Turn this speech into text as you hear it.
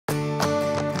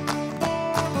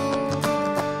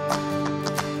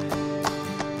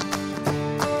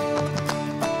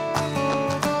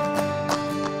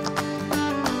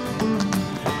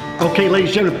Okay, ladies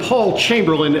and gentlemen, Paul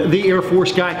Chamberlain, the Air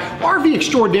Force guy, RV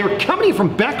extraordinaire, coming in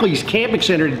from Beckley's Camping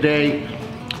Center today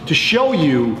to show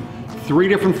you 3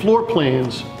 different floor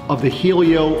plans of the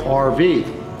Helio RV.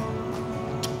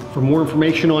 For more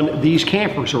information on these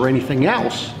campers or anything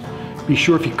else, be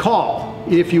sure if you call,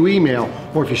 if you email,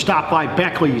 or if you stop by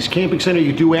Beckley's Camping Center,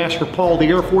 you do ask for Paul, the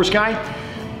Air Force guy.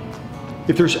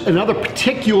 If there's another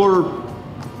particular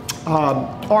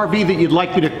RV that you'd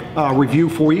like me to review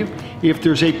for you, if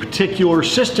there's a particular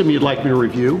system you'd like me to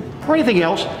review, or anything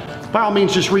else, by all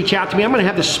means just reach out to me. I'm going to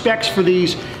have the specs for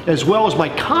these as well as my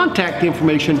contact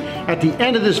information at the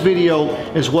end of this video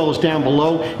as well as down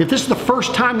below. If this is the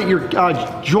first time that you're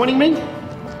joining me,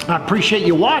 I appreciate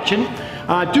you watching.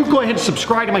 Do go ahead and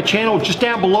subscribe to my channel. Just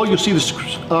down below you'll see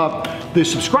the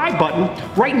subscribe button.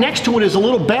 Right next to it is a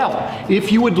little bell.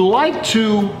 If you would like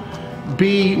to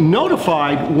be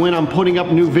notified when I'm putting up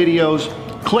new videos,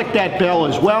 click that bell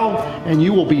as well and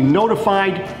you will be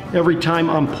notified every time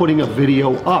I'm putting a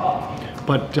video up.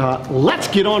 But let's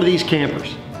get on to these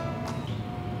campers.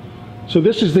 So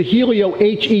this is the Helio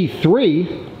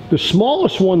HE3, the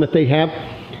smallest one that they have,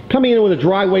 coming in with a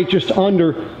dry weight just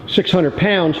under 600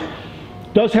 pounds.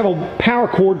 Does have a power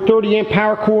cord, 30 amp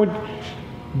power cord.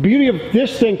 Beauty of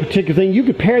this particular thing, you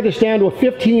could pare this down to a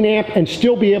 15 amp and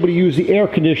still be able to use the air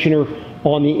conditioner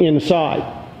on the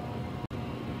inside.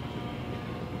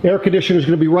 Air conditioner is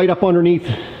going to be right up underneath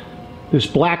this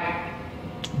black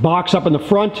box up in the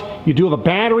front. You do have a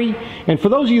battery, and for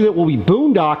those of you that will be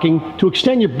boondocking, to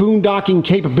extend your boondocking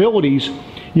capabilities,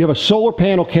 you have a solar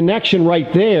panel connection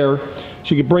right there,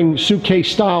 so you can bring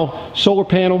suitcase style solar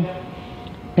panel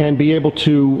and be able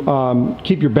to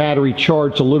keep your battery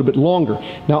charged a little bit longer.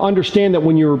 Now understand that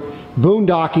when you're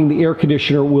boondocking, the air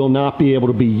conditioner will not be able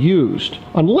to be used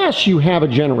unless you have a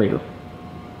generator.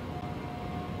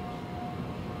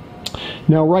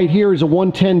 Now right here is a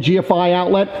 110 GFI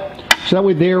outlet, so that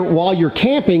way there while you're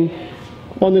camping,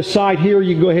 on this side here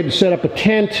you can go ahead and set up a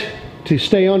tent to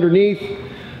stay underneath,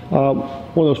 one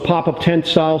of those pop-up tent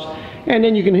styles, and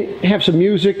then you can have some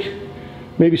music,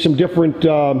 maybe some different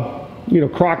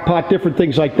crock pot, different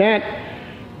things like that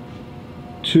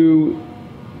to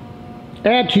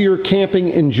add to your camping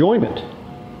enjoyment.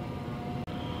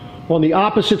 On the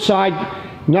opposite side,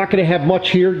 not going to have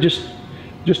much here, just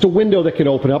a window that can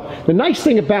open up. The nice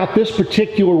thing about this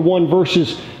particular one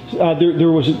versus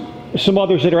there was some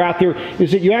others that are out there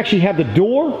is that you actually have the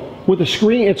door with a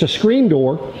screen. It's a screen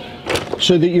door,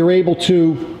 so that you're able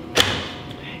to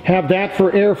have that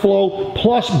for airflow,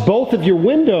 plus both of your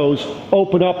windows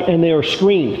open up and they are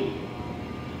screened.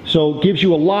 So it gives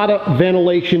you a lot of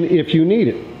ventilation if you need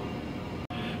it.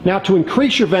 Now to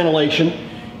increase your ventilation,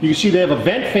 you can see they have a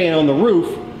vent fan on the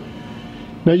roof.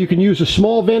 Now you can use a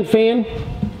small vent fan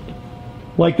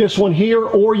like this one here,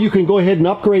 or you can go ahead and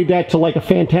upgrade that to like a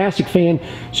fantastic fan,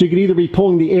 so you can either be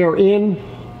pulling the air in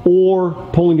or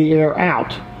pulling the air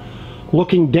out.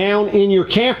 Looking down in your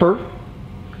camper,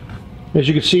 as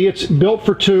you can see, it's built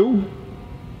for 2.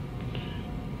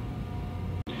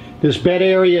 This bed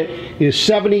area is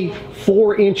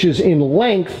 74 inches in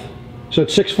length, so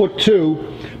it's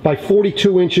 6'2" by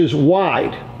 42 inches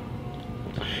wide.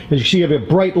 As you see, you have a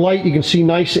bright light. You can see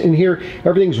nice in here.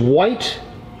 Everything's white.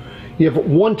 You have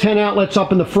 110 outlets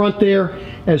up in the front there,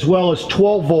 as well as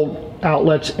 12-volt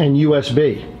outlets and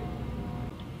USB.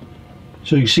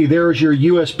 So you see there's your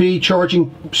USB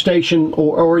charging station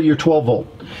or your 12-volt.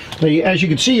 Now, as you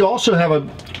can see, you also have a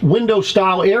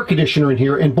window-style air conditioner in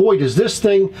here, and boy, does this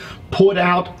thing put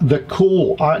out the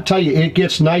cool. I tell you, it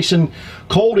gets nice and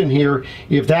cold in here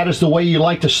if that is the way you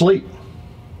like to sleep.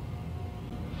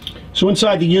 So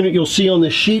inside the unit, you'll see on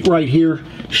this sheet right here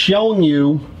showing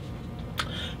you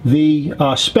the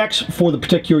specs for the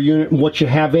particular unit and what you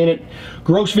have in it.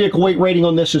 Gross vehicle weight rating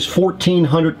on this is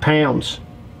 1,400 pounds.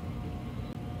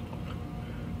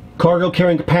 Cargo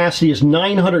carrying capacity is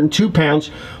 902 pounds,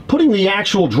 putting the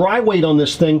actual dry weight on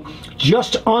this thing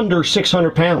just under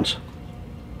 600 pounds.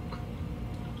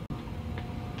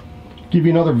 Give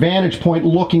you another vantage point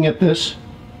looking at this.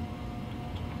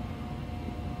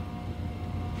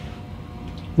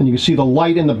 And you can see the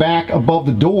light in the back above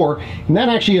the door, and that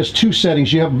actually has 2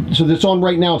 settings. You have, so that's on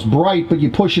right now, it's bright, but you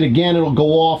push it again, it'll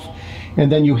go off,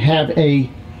 and then you have a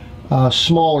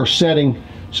smaller setting,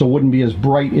 so it wouldn't be as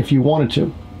bright if you wanted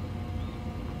to.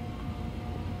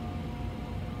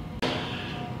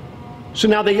 So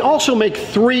now they also make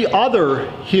 3 other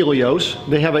Helios.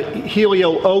 They have a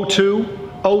Helio 02,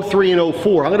 03, and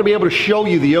 04. I'm going to be able to show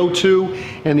you the 02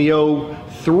 and the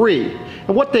 03.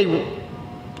 And what they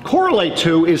correlate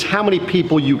to is how many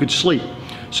people you could sleep.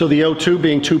 So the 02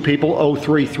 being 2 people,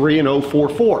 03 3, and 04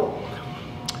 4.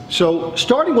 So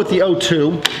starting with the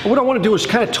O2, what I want to do is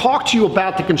kind of talk to you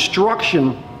about the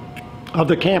construction of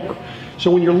the camper. So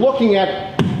when you're looking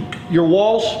at your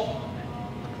walls,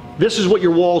 this is what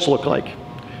your walls look like.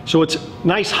 So it's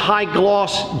nice high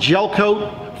gloss gel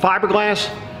coat,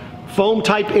 fiberglass, foam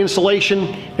type insulation,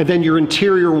 and then your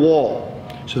interior wall.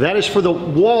 So that is for the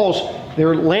walls.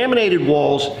 They're laminated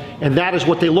walls, and that is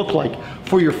what they look like.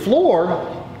 For your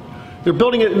floor, they're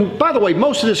building it, and by the way,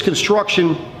 most of this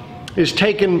construction is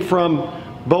taken from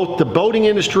both the boating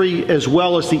industry as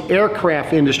well as the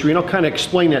aircraft industry, and I'll kind of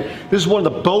explain that. This is one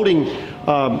of the boating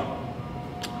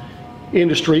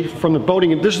industry, from the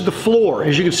boating, this is the floor.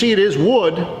 As you can see, it is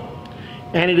wood,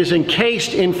 and it is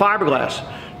encased in fiberglass,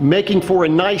 making for a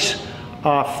nice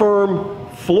firm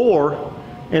floor,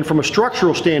 and from a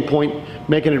structural standpoint,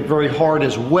 making it very hard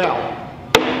as well.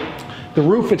 The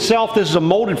roof itself, this is a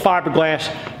molded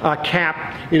fiberglass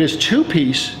cap. It is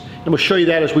two-piece, and we'll show you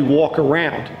that as we walk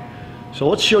around. So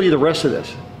let's show you the rest of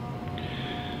this.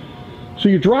 So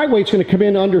your dry weight's going to come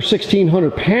in under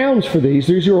 1,600 pounds for these.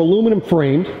 These are aluminum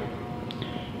framed,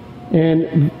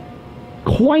 and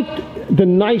quite the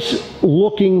nice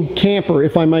looking camper,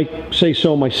 if I might say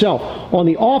so myself. On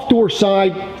the off-door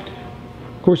side,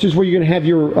 of course, this is where you're going to have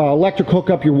your electric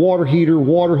hookup, your water heater,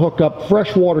 water hookup,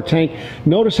 freshwater tank.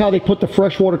 Notice how they put the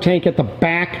freshwater tank at the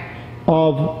back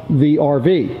of the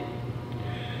RV.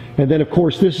 And then, of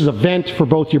course, this is a vent for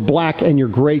both your black and your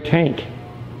gray tank.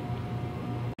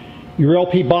 Your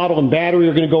LP bottle and battery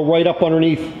are going to go right up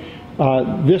underneath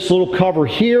this little cover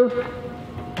here.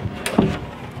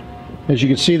 As you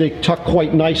can see, they tuck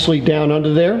quite nicely down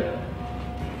under there.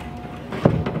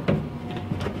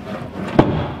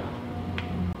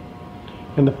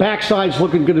 And the back side's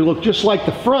going to look just like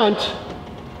the front.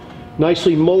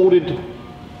 Nicely molded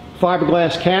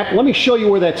fiberglass cap. Let me show you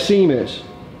where that seam is.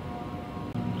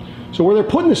 So where they're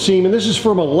putting the seam, and this is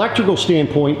from an electrical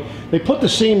standpoint, they put the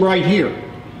seam right here.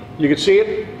 You can see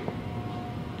it?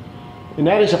 And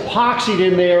that is epoxied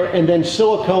in there and then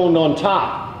siliconed on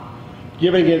top,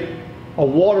 giving it a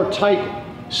watertight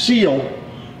seal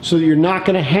so that you're not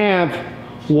going to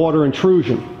have water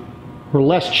intrusion, or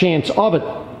less chance of it.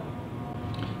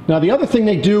 Now the other thing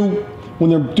they do when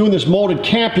they're doing this molded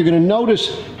cap, you're going to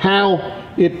notice how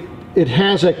it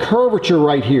has a curvature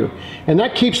right here, and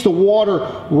that keeps the water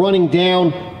running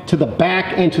down to the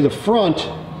back and to the front.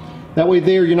 That way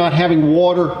there you're not having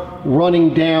water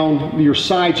running down your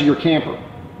sides of your camper.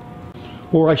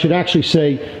 Or I should actually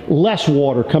say less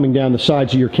water coming down the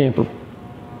sides of your camper.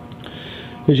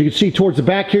 As you can see towards the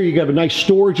back here, you got a nice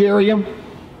storage area.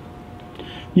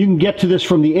 You can get to this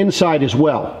from the inside as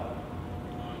well.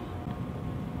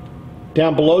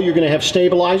 Down below you're going to have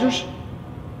stabilizers.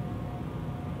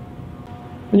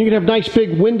 And you can have nice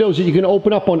big windows that you can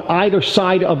open up on either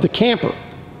side of the camper.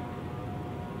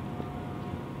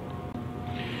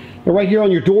 Now right here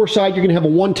on your door side, you're going to have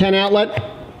a 110 outlet,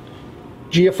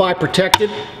 GFI protected.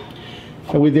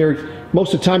 And with there,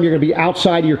 most of the time you're going to be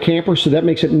outside of your camper, so that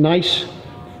makes it nice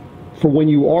for when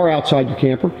you are outside your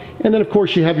camper. And then of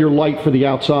course you have your light for the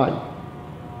outside.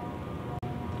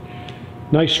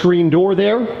 Nice screen door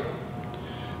there.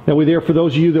 That way there, for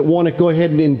those of you that want to go ahead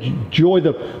and enjoy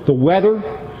the weather,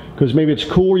 because maybe it's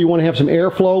cooler, you want to have some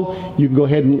airflow, you can go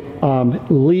ahead and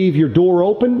leave your door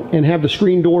open and have the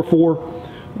screen door for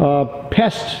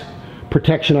pest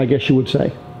protection, I guess you would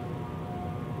say.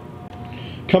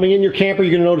 Coming in your camper,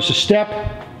 you're going to notice a step.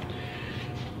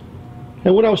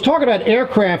 And when I was talking about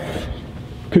aircraft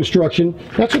construction,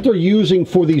 that's what they're using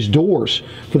for these doors,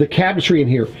 for the cabinetry in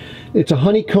here. It's a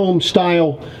honeycomb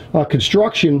style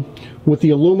construction with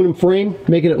the aluminum frame,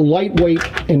 making it lightweight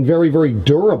and very, very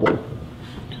durable.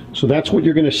 So that's what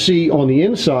you're going to see on the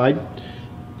inside.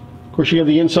 Of course, you have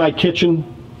the inside kitchen.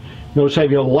 Notice how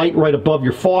you have a light right above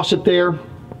your faucet there. And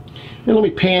let me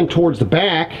pan towards the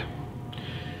back.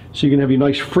 So you can have your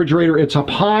nice refrigerator. It's up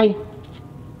high. You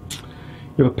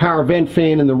have a power vent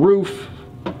fan in the roof.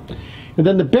 And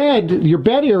then the bed, your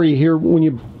bed area here, when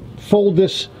you fold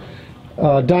this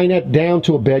dinette down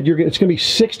to a bed, it's going to be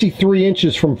 63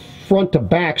 inches from front to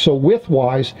back, so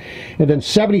width-wise, and then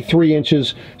 73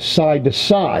 inches side to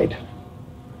side.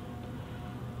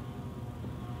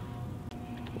 As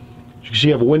you can see,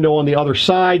 you have a window on the other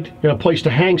side. You have a place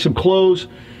to hang some clothes.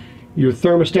 Your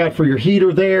thermostat for your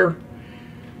heater there.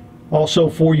 Also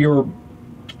for your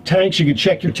tanks, you can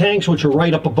check your tanks, which are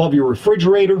right up above your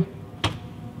refrigerator.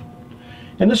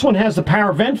 And this one has the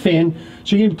power vent fan,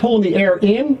 so you can be pulling the air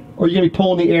in, or you're going to be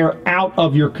pulling the air out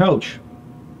of your coach.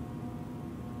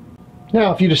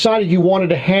 Now, if you decided you wanted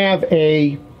to have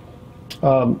an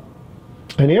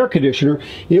air conditioner,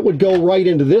 it would go right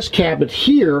into this cabinet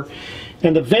here,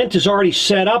 And the vent is already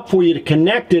set up for you to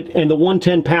connect it, and the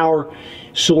 110 power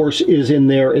source is in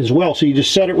there as well. So you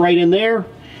just set it right in there,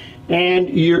 and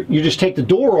you just take the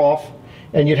door off,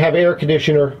 and you'd have air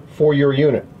conditioner for your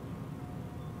unit.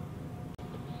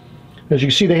 As you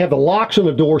can see, they have the locks on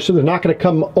the door, so they're not going to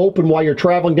come open while you're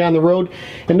traveling down the road.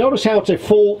 And notice how it's a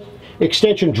full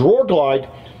extension drawer glide,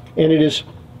 and it is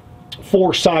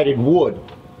 4-sided wood.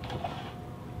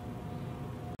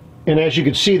 And as you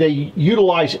can see, they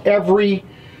utilize every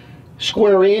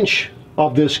square inch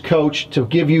of this coach to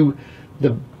give you the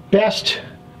best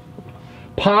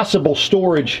possible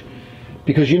storage,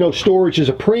 because you know storage is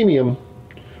a premium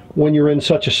when you're in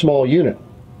such a small unit.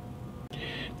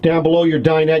 Down below your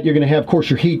dinette, you're going to have, of course,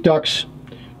 your heat ducts,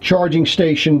 charging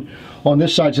station on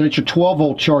this side, so that's your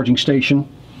 12-volt charging station.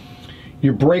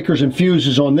 Your breakers and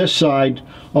fuses on this side,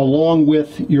 along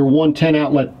with your 110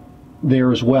 outlet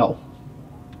there as well.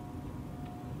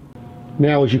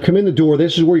 Now, as you come in the door,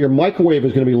 this is where your microwave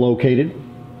is going to be located.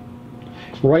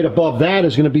 Right above that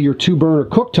is going to be your 2-burner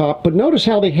cooktop, but notice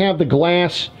how they have the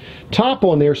glass top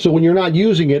on there, so when you're not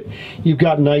using it, you've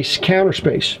got nice counter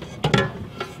space.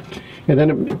 And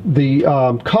then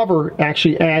the cover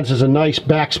actually adds as a nice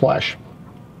backsplash.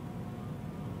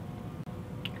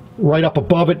 Right up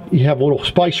above it, you have a little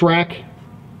spice rack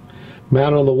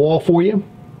mounted on the wall for you.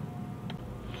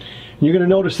 You're going to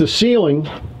notice the ceiling,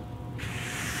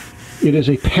 it is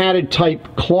a padded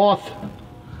type cloth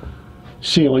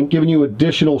ceiling, giving you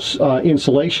additional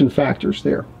insulation factors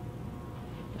there.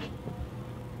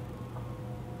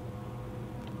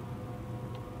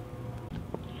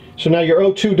 So now your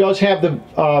O2 does have the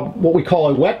what we call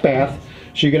a wet bath.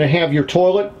 So you're going to have your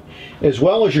toilet as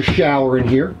well as your shower in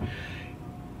here.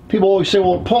 People always say,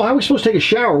 well, Paul, how are we supposed to take a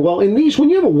shower? Well, in these, when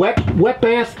you have a wet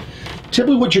bath,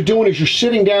 typically what you're doing is you're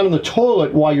sitting down in the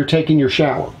toilet while you're taking your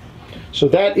shower. So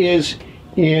that is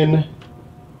in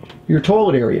your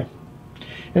toilet area.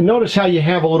 And notice how you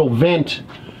have a little vent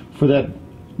for that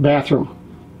bathroom.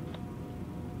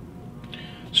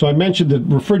 So I mentioned the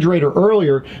refrigerator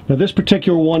earlier. Now this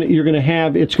particular one you're going to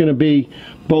have, it's going to be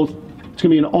both, it's going to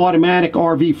be an automatic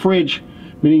RV fridge,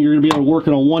 meaning you're going to be able to work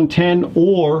it on 110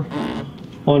 or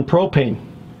on propane.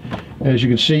 As you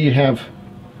can see, you have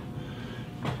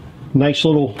nice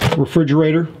little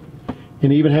refrigerator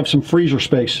and even have some freezer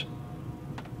space.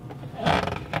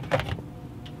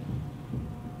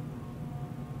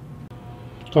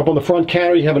 Up on the front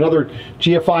counter you have another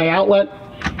GFI outlet.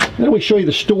 And then we show you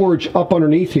the storage up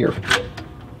underneath here.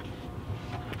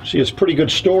 See, it's pretty good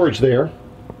storage there.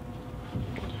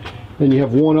 Then you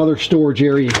have one other storage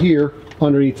area here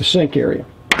underneath the sink area.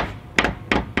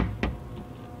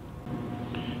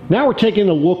 Now we're taking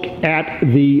a look at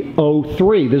the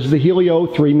O3. This is the Helio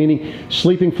O3, meaning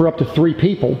sleeping for up to 3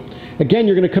 people. Again,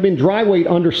 you're going to come in dry weight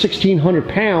under 1,600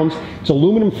 pounds. It's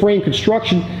aluminum frame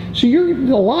construction. So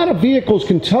a lot of vehicles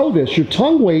can tow this. Your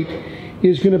tongue weight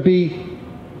is going to be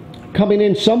coming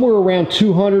in somewhere around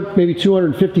 200, maybe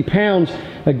 250 pounds,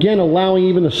 again allowing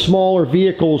even the smaller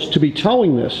vehicles to be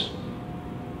towing this.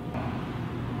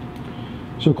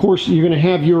 So of course you're going to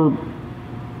have your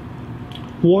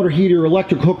water heater,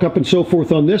 electric hookup and so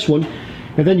forth on this one,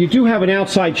 and then you do have an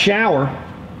outside shower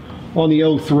on the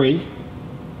O3,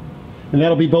 and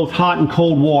that'll be both hot and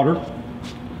cold water.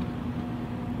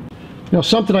 Now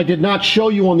something I did not show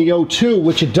you on the O2,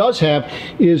 which it does have,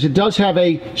 is it does have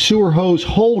a sewer hose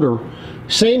holder.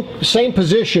 Same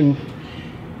position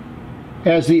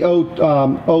as the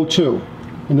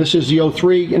O2. And this is the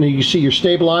O3, and you see your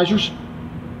stabilizers.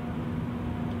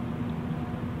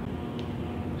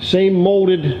 Same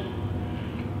molded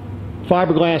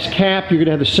fiberglass cap. You're going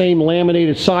to have the same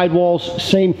laminated sidewalls,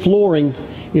 same flooring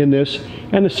in this,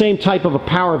 and the same type of a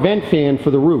power vent fan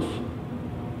for the roof.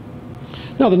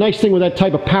 Now the nice thing with that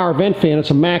type of power vent fan,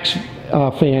 it's a max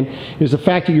fan, is the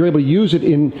fact that you're able to use it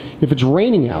if it's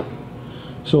raining out.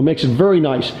 So it makes it very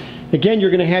nice. Again, you're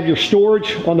going to have your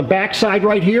storage on the back side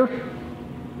right here,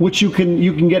 which you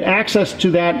can get access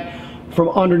to that from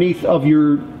underneath of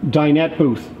your dinette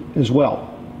booth as well.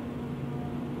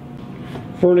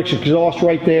 Furnace exhaust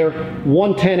right there,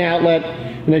 110 outlet,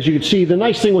 and as you can see, the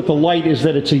nice thing with the light is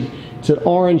that it's an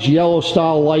orange yellow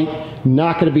style light,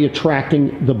 not going to be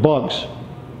attracting the bugs.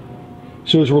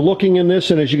 So as we're looking in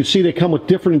this, and as you can see they come with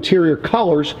different interior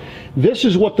colors, this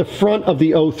is what the front of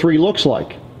the O3 looks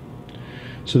like.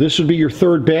 So this would be your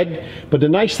third bed, but the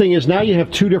nice thing is now you have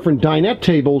 2 different dinette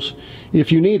tables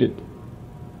if you need it.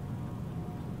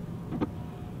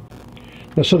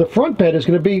 Now, so the front bed is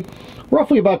going to be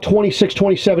roughly about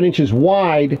 26-27 inches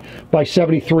wide by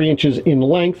 73 inches in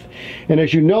length, and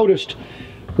as you noticed,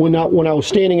 when I was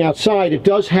standing outside, it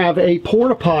does have a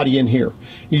porta potty in here.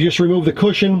 You just remove the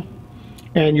cushion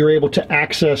and you're able to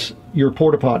access your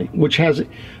porta potty, which has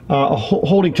a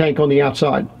holding tank on the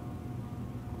outside.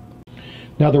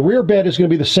 Now the rear bed is going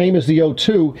to be the same as the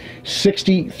O2,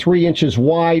 63 inches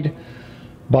wide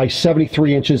by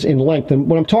 73 inches in length. And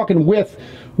when I'm talking width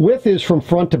is from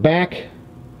front to back,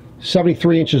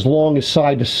 73 inches long is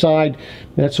side to side.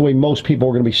 That's the way most people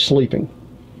are going to be sleeping.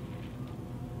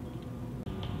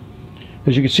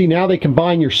 As you can see, now they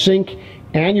combine your sink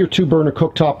and your 2-burner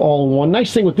cooktop all in one.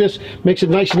 Nice thing with this, makes it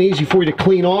nice and easy for you to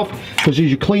clean off, because as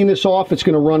you clean this off, it's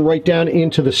going to run right down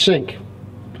into the sink.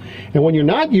 And when you're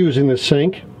not using the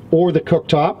sink or the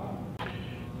cooktop,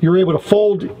 you're able to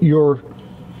fold your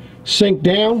sink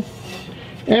down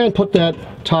and put that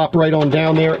top right on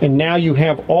down there, and now you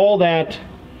have all that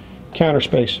counter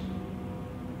space.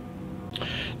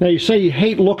 Now you say you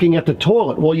hate looking at the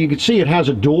toilet. Well, you can see it has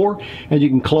a door and you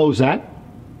can close that.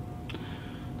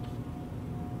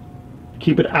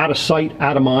 Keep it out of sight,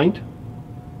 out of mind.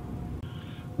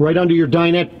 Right under your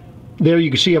dinette there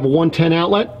you can see you have a 110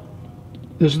 outlet.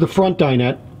 This is the front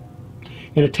dinette,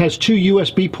 and it has 2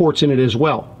 USB ports in it as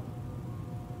well.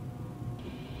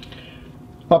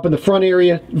 Up in the front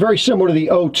area, very similar to the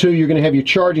O2, you're going to have your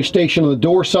charging station on the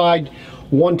door side,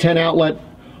 110 outlet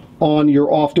on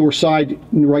your off door side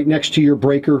right next to your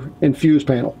breaker and fuse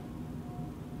panel.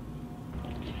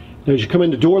 Now, as you come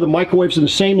in the door, the microwave's in the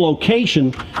same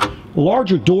location. A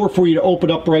larger door for you to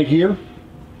open up right here,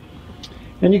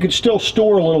 and you can still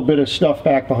store a little bit of stuff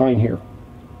back behind here.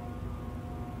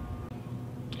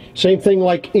 Same thing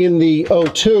like in the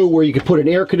O2, where you could put an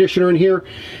air conditioner in here,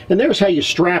 and there's how you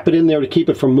strap it in there to keep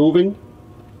it from moving.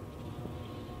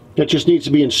 That just needs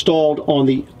to be installed on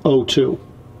the O2.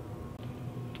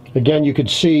 Again, you could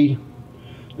see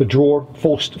the drawer,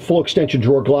 full extension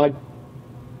drawer glide.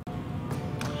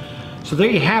 So there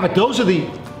you have it. Those are the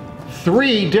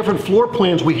 3 different floor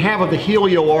plans we have of the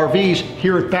Helio RVs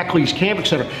here at Beckley's Camping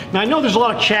Center. Now I know there's a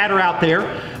lot of chatter out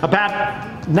there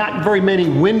about not very many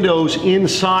windows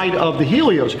inside of the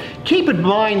Helios. Keep in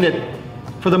mind that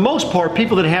for the most part,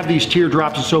 people that have these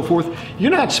teardrops and so forth,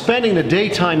 you're not spending the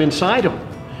daytime inside of them.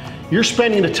 You're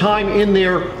spending the time in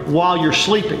there while you're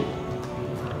sleeping.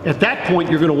 At that point,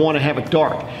 you're going to want to have it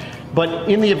dark. But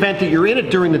in the event that you're in it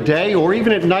during the day or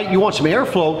even at night, you want some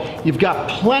airflow, you've got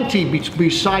plenty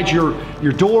besides your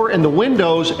door and the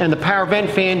windows and the power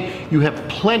vent fan. You have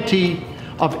plenty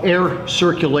of air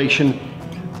circulation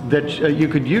that you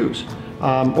could use,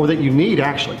 or that you need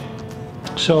actually.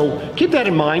 So keep that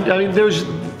in mind. I mean,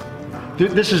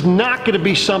 this is not going to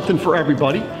be something for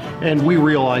everybody, and we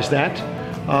realize that.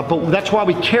 But that's why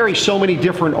we carry so many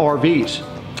different RVs.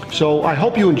 So I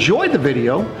hope you enjoyed the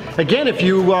video. Again, if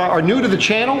you are new to the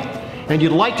channel and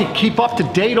you'd like to keep up to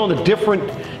date on the different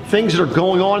things that are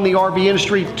going on in the RV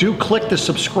industry, do click the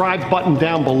subscribe button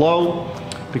down below,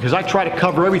 because I try to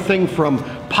cover everything from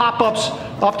pop-ups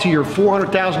up to your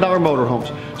 $400,000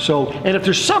 motorhomes. So, and if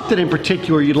there's something in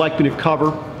particular you'd like me to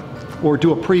cover or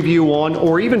do a preview on,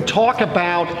 or even talk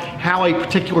about how a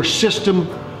particular system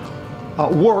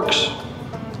works,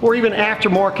 or even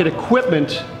aftermarket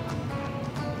equipment,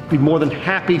 be more than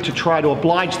happy to try to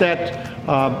oblige that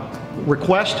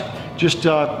request. Just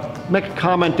make a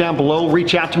comment down below,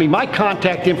 reach out to me. My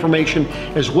contact information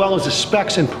as well as the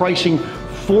specs and pricing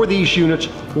for these units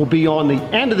will be on the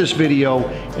end of this video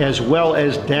as well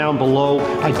as down below.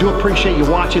 I do appreciate you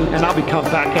watching, and I'll be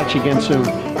coming back at you again soon.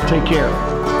 Take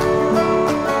care.